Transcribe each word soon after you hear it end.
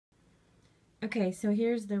Okay, so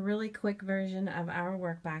here's the really quick version of our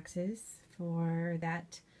work boxes for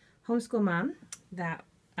that homeschool mom that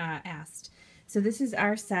asked. So this is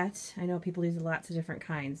our set. I know people use lots of different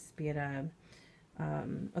kinds, be it a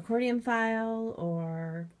accordion file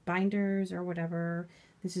or binders or whatever.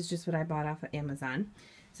 This is just what I bought off of Amazon.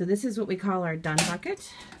 So this is what we call our done bucket.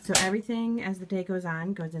 So everything as the day goes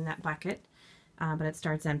on goes in that bucket, but it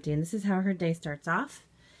starts empty. And this is how her day starts off.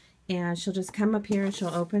 And she'll just come up here and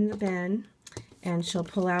she'll open the bin and she'll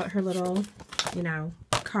pull out her little,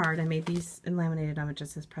 card. I made these and laminated them. It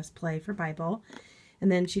just says press play for Bible. And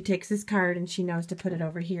then she takes this card and she knows to put it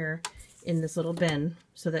over here in this little bin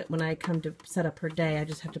so that when I come to set up her day, I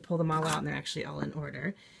just have to pull them all out and they're actually all in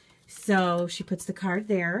order. So she puts the card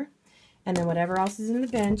there, and then whatever else is in the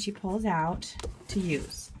bin she pulls out to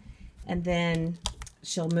use. And then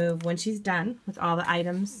she'll move, when she's done with all the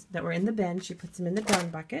items that were in the bin, she puts them in the done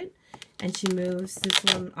bucket, and she moves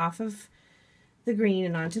this one off of the green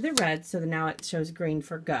and onto the red, so that now it shows green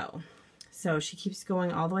for go. So she keeps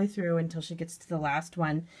going all the way through until she gets to the last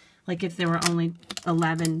one. Like if there were only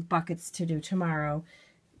 11 buckets to do tomorrow,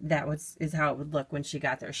 is how it would look when she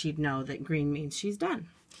got there. She'd know that green means she's done.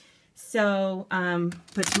 So,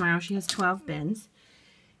 but tomorrow she has 12 bins.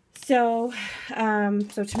 So,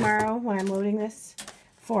 so tomorrow when I'm loading this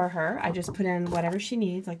for her, I just put in whatever she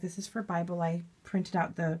needs. Like this is for Bible. I printed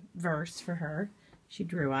out the verse for her. She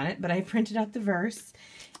drew on it, but I printed out the verse,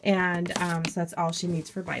 and so that's all she needs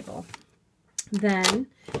for Bible. Then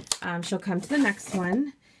she'll come to the next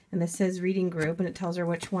one, and this says reading group, and it tells her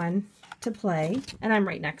which one to play, and I'm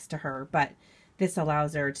right next to her, but this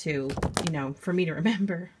allows her to, for me to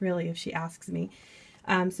remember, really, if she asks me.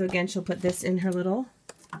 So again, she'll put this in her little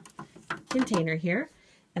container here,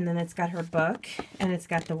 and then it's got her book, and it's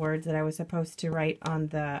got the words that I was supposed to write on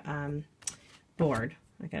the board.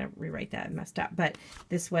 I gotta rewrite that, I messed up. But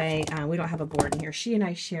this way, we don't have a board in here. She and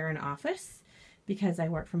I share an office because I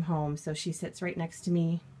work from home, so she sits right next to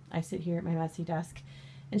me. I sit here at my messy desk,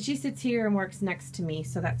 and she sits here and works next to me,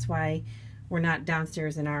 so that's why we're not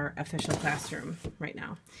downstairs in our official classroom right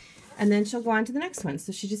now. And then she'll go on to the next one.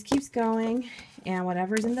 So she just keeps going, and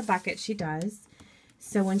whatever's in the bucket she does.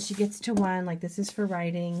 So when she gets to one, like this is for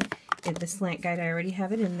writing, the slant guide, I already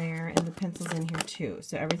have it in there, and the pencil's in here too.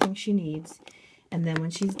 So everything she needs. And then when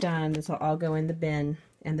she's done, this will all go in the bin,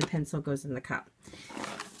 and the pencil goes in the cup.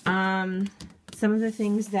 Some of the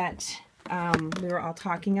things that we were all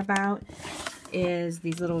talking about is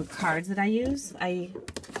these little cards that I use. I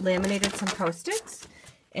laminated some Post-its,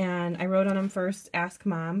 and I wrote on them first, ask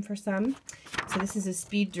mom for some. So this is a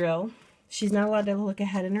speed drill. She's not allowed to look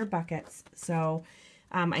ahead in her buckets, so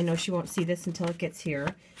I know she won't see this until it gets here.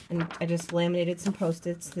 And I just laminated some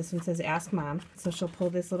Post-its. This one says ask mom, so she'll pull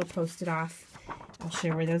this little Post-it off. I'll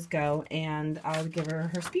show where those go, and I'll give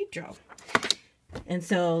her her speed drill. And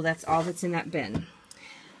so that's all that's in that bin.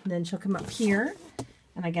 Then she'll come up here,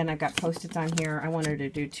 and again, I've got Post-its on here. I want her to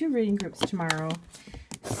do 2 reading groups tomorrow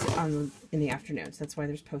in the afternoon, so that's why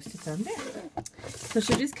there's Post-its on there. So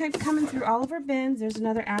she'll just keep coming through all of her bins. There's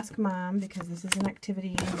another Ask Mom, because this is an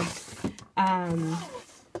activity.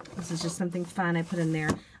 This is just something fun I put in there.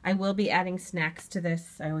 I will be adding snacks to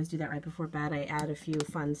this. I always do that right before bed. I add a few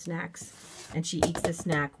fun snacks, and she eats the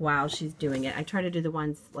snack while she's doing it. I try to do the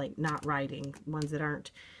ones like not writing, ones that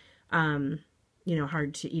aren't,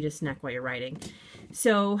 hard to eat a snack while you're writing.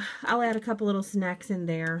 So I'll add a couple little snacks in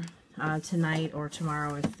there tonight or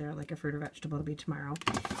tomorrow. If they're like a fruit or vegetable, it'll be tomorrow.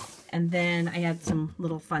 And then I add some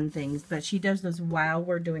little fun things, but she does those while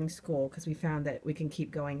we're doing school because we found that we can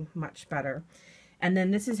keep going much better. And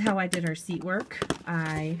then this is how I did her seat work.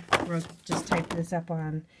 I just typed this up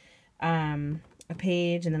on a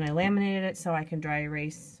page, and then I laminated it so I can dry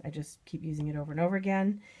erase. I just keep using it over and over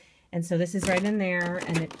again. And so this is right in there,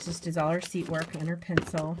 and it just is all her seat work and her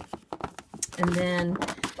pencil. And then,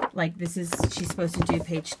 like, she's supposed to do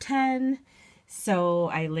page 10. So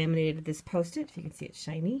I laminated this Post-it. If you can see it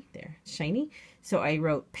shiny, there, it's shiny. So I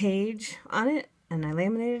wrote page on it, and I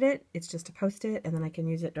laminated it. It's just a Post-it, and then I can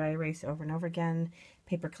use it, dry erase over and over again,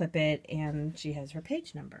 paper clip it, and she has her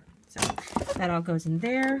page number. So that all goes in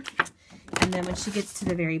there. And then when she gets to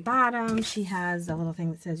the very bottom, she has a little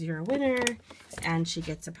thing that says you're a winner, and she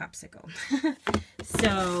gets a popsicle.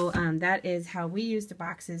 So that is how we use the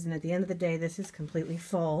boxes, and at the end of the day, this is completely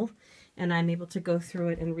full, and I'm able to go through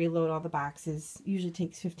it and reload all the boxes. Usually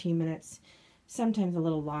takes 15 minutes, sometimes a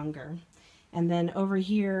little longer. And then over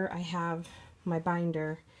here, I have my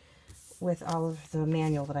binder with all of the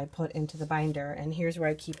manual that I put into the binder, and here's where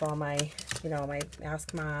I keep all my, my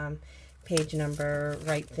Ask Mom, page number,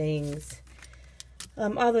 write things,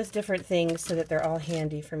 all those different things so that they're all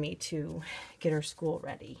handy for me to get her school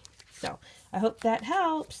ready. So I hope that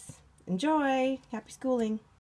helps. Enjoy. Happy schooling.